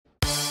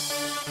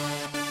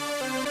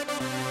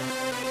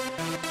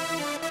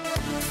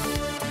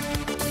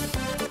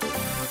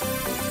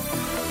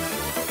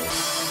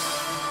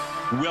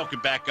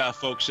Welcome back,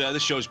 folks.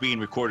 This show is being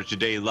recorded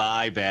today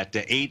live at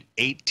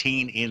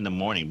 8:18 in the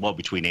morning. Well,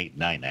 between 8 and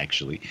 9,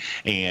 actually,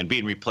 and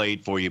being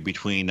replayed for you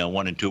between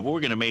 1 and 2. But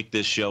we're going to make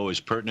this show as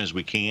pertinent as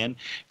we can.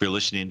 If you're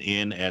listening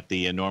in at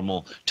the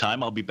normal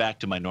time, I'll be back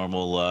to my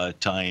normal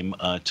time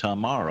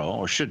tomorrow,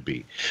 or should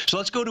be. So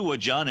let's go to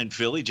John in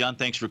Philly. John,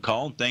 thanks for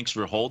calling. Thanks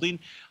for holding.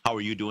 How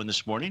are you doing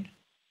this morning?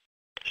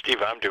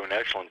 Steve, I'm doing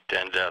excellent,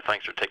 and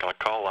thanks for taking the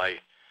call.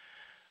 I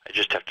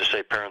just have to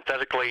say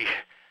parenthetically,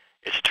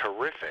 it's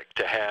terrific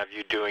to have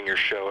you doing your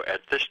show at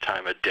this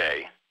time of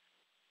day,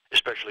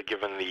 especially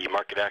given the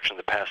market action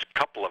the past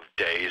couple of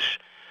days.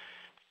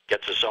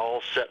 Gets us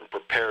all set and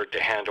prepared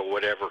to handle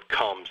whatever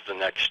comes the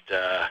next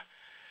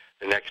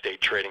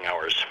 8 trading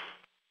hours.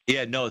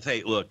 Yeah, no,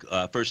 hey, look,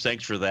 first,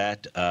 thanks for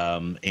that.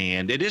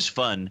 And it is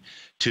fun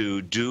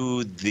to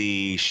do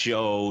the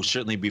show,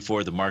 certainly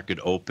before the market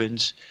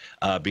opens,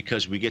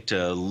 because we get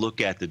to look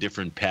at the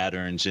different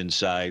patterns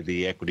inside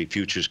the equity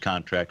futures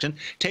contracts and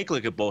take a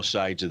look at both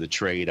sides of the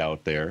trade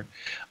out there.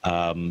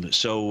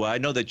 So I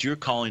know that you're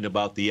calling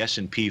about the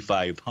S&P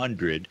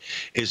 500.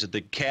 Is it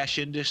the cash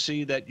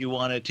indice that you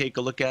want to take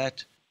a look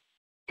at?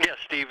 Yes,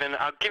 Stephen.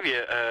 I'll give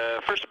you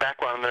first a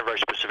background and then a very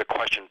specific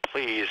question,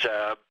 please.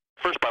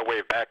 First, by way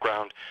of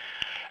background,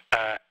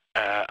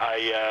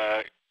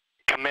 I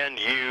commend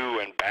you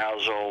and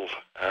Basil,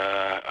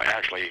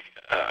 actually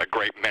a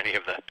great many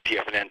of the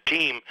TFNN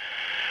team,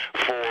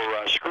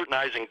 for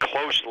scrutinizing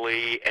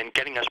closely and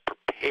getting us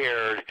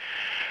prepared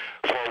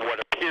for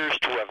what appears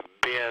to have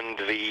been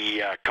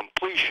the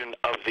completion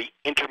of the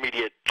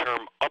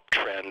intermediate-term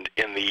uptrend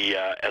in the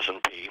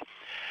S&P.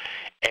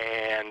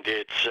 And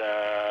its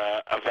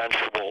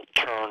eventual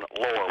turn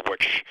lower,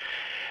 which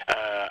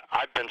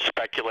I've been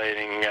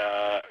speculating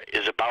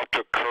is about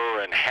to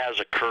occur and has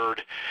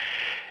occurred.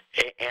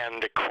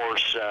 And, of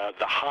course,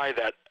 the high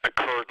that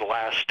occurred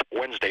last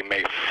Wednesday,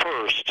 May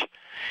 1st,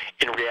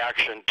 in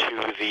reaction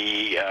to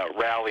the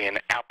rally in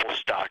Apple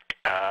stock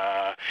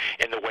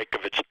in the wake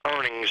of its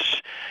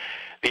earnings,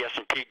 the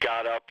S&P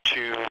got up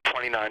to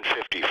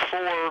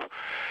 29.54.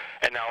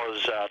 And now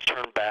is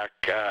turned back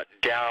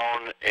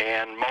down,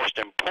 and most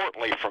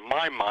importantly from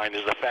my mind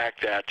is the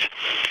fact that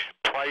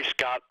price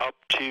got up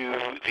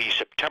to the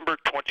September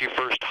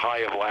 21st high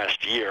of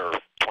last year,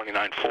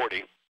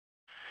 29.40,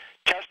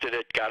 tested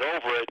it, got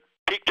over it,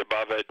 peaked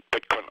above it,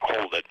 but couldn't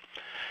hold it.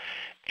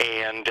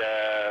 And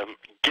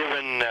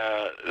given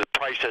the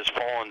price has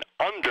fallen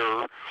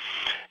under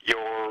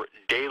your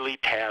daily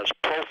TAS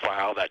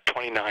profile, that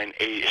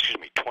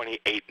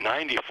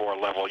 28.94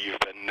 level you've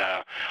been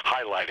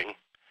highlighting,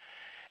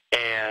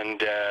 and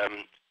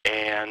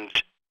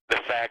the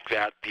fact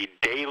that the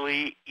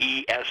daily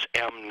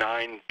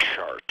ESM9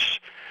 charts,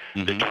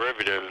 the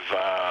derivative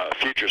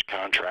futures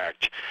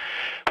contract,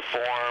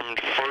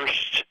 formed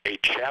first a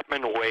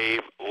Chapman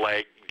wave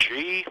leg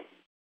G,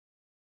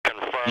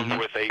 confirmed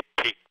with a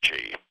peak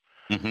G.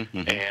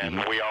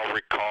 And we all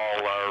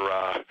recall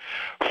our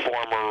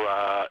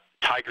former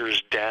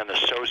Tiger's Den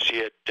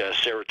associate,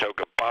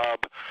 Saratoga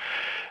Bob,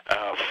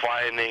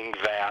 finding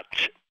that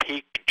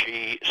peak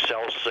G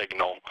sell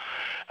signal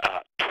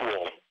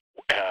tool,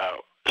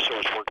 so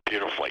it's worked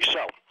beautifully.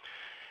 So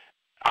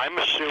I'm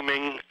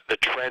assuming the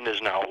trend is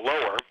now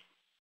lower.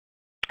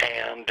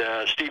 And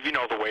Steve, you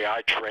know the way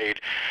I trade.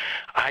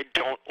 I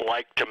don't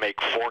like to make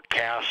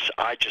forecasts.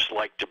 I just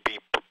like to be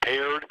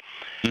prepared.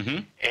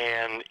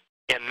 And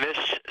in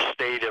this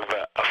state of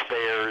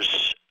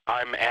affairs,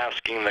 I'm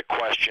asking the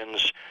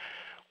questions,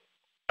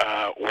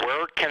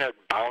 where can it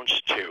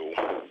bounce to?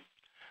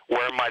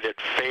 Where might it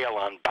fail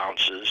on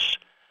bounces?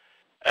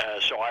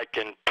 So I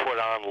can put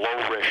on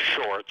low-risk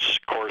shorts.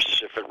 Of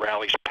course, if it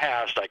rallies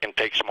past, I can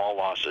take small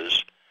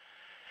losses.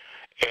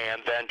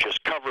 And then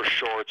just cover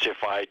shorts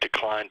if I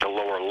decline to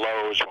lower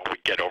lows when we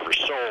get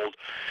oversold.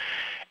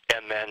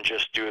 And then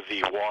just do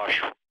the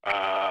wash,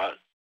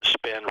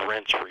 spin,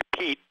 rinse,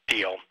 repeat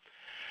deal.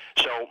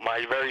 So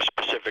my very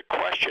specific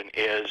question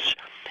is,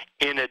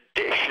 in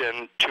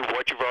addition to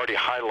what you've already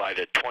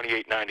highlighted,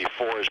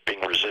 28.94 as being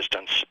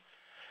resistance,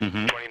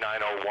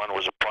 29.01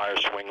 was a prior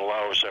swing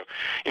low. So,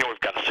 you know, we've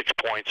got a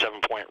 6-point,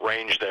 7-point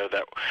range there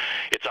that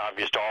it's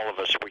obvious to all of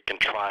us we can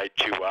try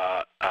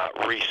to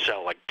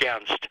resell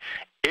against.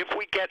 If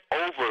we get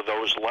over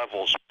those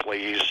levels,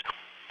 please,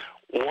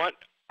 what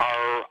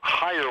are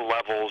higher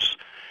levels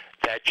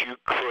that you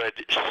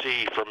could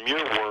see from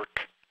your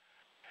work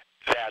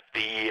that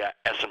the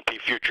S&P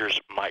futures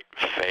might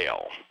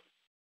fail?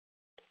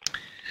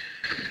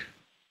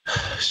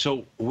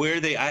 So where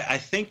they, I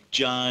think,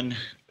 John.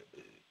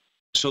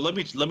 So let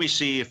me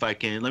see if I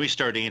can. Let me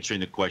start answering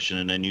the question,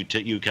 and then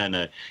you kind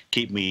of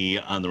keep me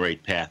on the right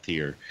path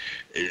here.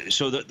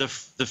 So the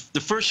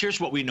first, here's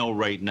what we know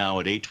right now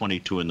at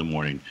 8:22 in the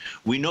morning.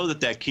 We know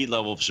that key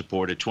level of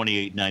support at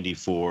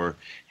 28.94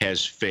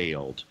 has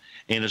failed,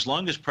 and as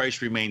long as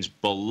price remains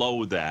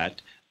below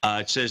that,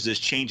 it says this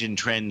change in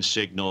trend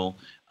signal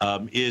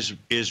is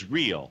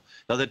real.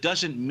 Now, that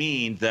doesn't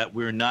mean that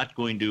we're not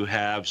going to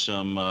have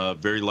some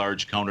very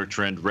large counter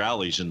trend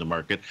rallies in the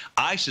market.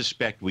 I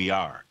suspect we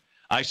are.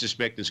 I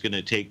suspect it's going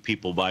to take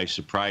people by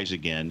surprise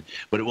again,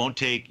 but it won't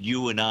take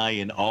you and I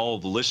and all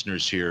the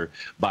listeners here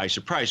by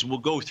surprise. And we'll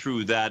go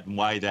through that and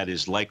why that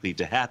is likely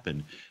to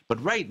happen.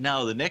 But right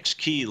now, the next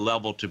key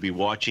level to be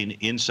watching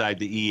inside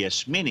the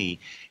ES Mini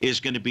is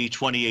going to be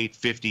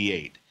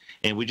 28.58.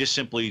 And we just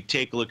simply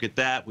take a look at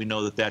that. We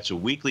know that that's a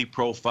weekly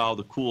profile.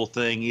 The cool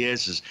thing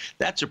is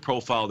that's a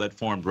profile that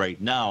formed right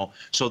now.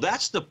 So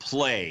that's the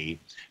play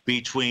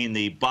between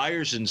the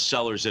buyers and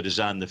sellers that is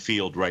on the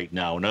field right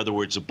now. In other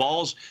words, the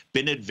ball's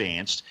been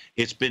advanced.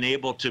 It's been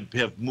able to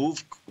have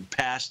moved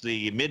past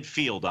the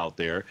midfield out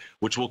there,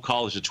 which we'll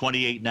call as a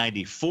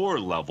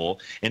 28.94 level.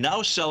 And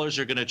now sellers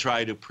are going to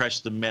try to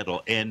press the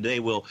metal, and they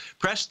will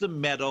press the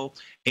metal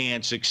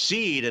and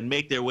succeed and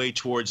make their way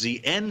towards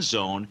the end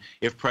zone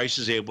if price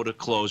is able to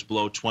close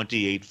below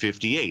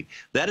 28.58.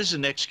 That is the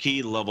next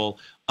key level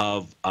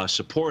of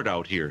support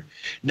out here.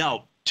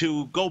 Now,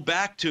 to go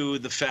back to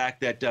the fact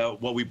that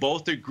what we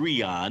both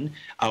agree on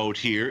out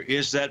here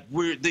is that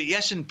the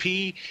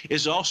S&P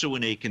is also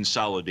in a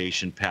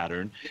consolidation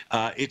pattern.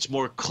 It's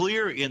more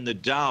clear in the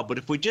Dow, but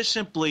if we just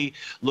simply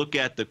look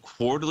at the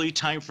quarterly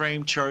time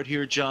frame chart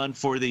here, John,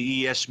 for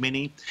the ES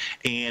Mini,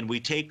 and we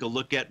take a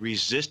look at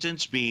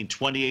resistance being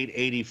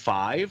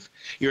 28.85,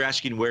 you're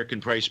asking where can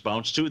price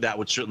bounce to? That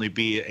would certainly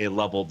be a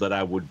level that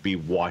I would be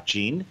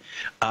watching.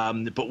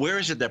 But where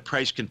is it that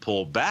price can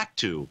pull back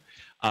to?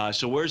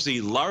 So where's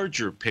the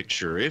larger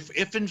picture?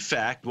 If in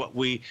fact what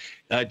we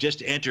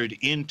just entered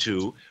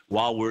into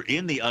while we're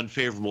in the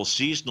unfavorable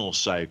seasonal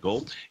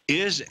cycle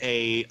is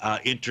a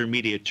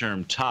intermediate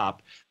term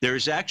top,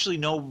 there's actually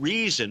no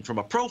reason from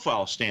a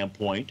profile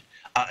standpoint,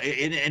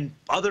 and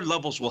other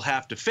levels will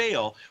have to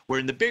fail, where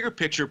in the bigger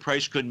picture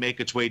price could make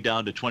its way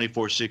down to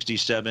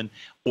 24.67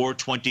 or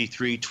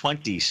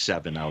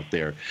 23.27 out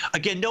there.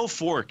 Again, no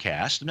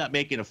forecast. I'm not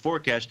making a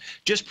forecast,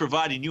 just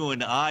providing you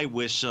and I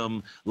with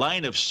some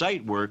line of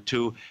sight work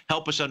to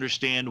help us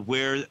understand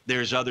where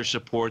there's other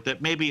support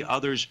that maybe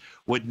others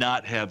would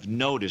not have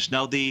noticed.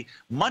 Now, the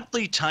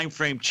monthly time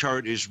frame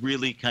chart is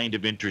really kind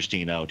of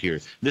interesting out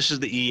here. This is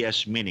the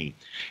ES Mini.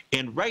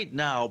 And right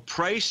now,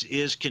 price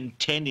is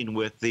contending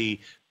with the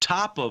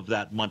top of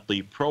that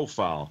monthly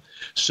profile.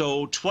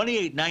 So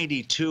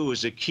 28.92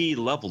 is a key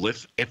level.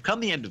 If come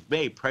the end of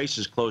May, price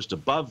is closed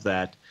above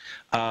that,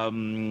 we're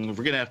going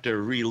to have to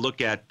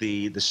relook at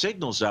the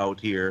signals out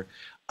here.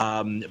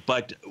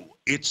 But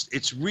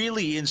it's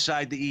really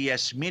inside the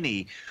ES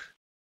Mini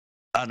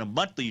on a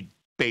monthly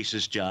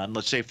basis, John,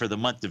 let's say for the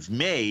month of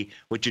May,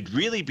 what you'd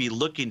really be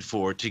looking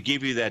for to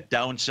give you that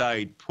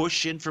downside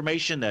push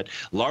information, that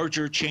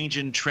larger change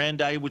in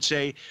trend, I would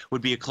say,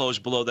 would be a close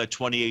below that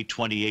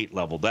 28.28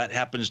 level. That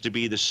happens to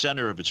be the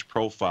center of its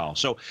profile.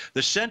 So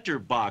the center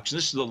box, and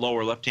this is the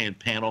lower left-hand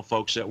panel,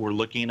 folks, that we're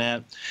looking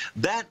at,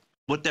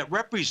 what that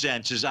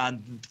represents is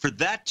for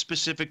that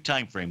specific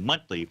time frame,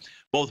 monthly,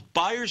 both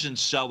buyers and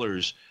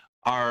sellers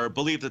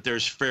believe that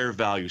there's fair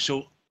value.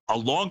 So a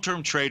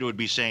long-term trader would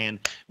be saying,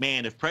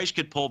 man, if price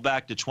could pull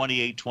back to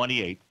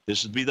 28.28,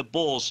 this would be the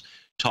bulls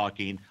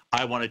talking,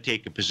 I want to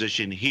take a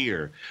position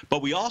here.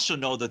 But we also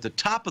know that the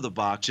top of the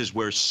box is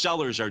where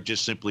sellers are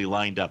just simply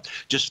lined up.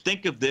 Just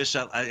think of this,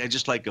 I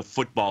just like a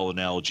football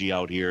analogy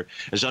out here,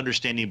 as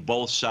understanding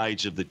both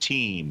sides of the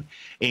team.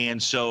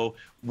 And so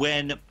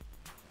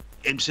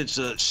since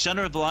the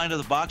center of the line of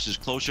the box is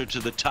closer to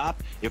the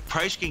top, if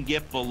price can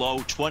get below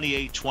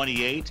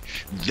 28.28,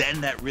 then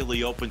that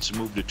really opens the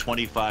move to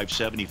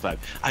 25.75.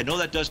 I know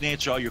that doesn't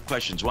answer all your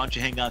questions. Why don't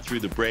you hang on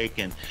through the break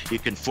and you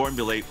can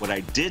formulate what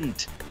I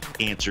didn't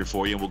answer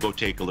for you, and we'll go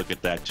take a look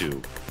at that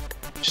too.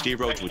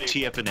 Steve Rhodes with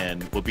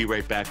TFNN. We'll be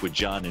right back with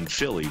John in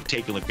Philly.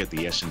 Take a look at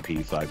the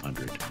S&P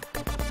 500.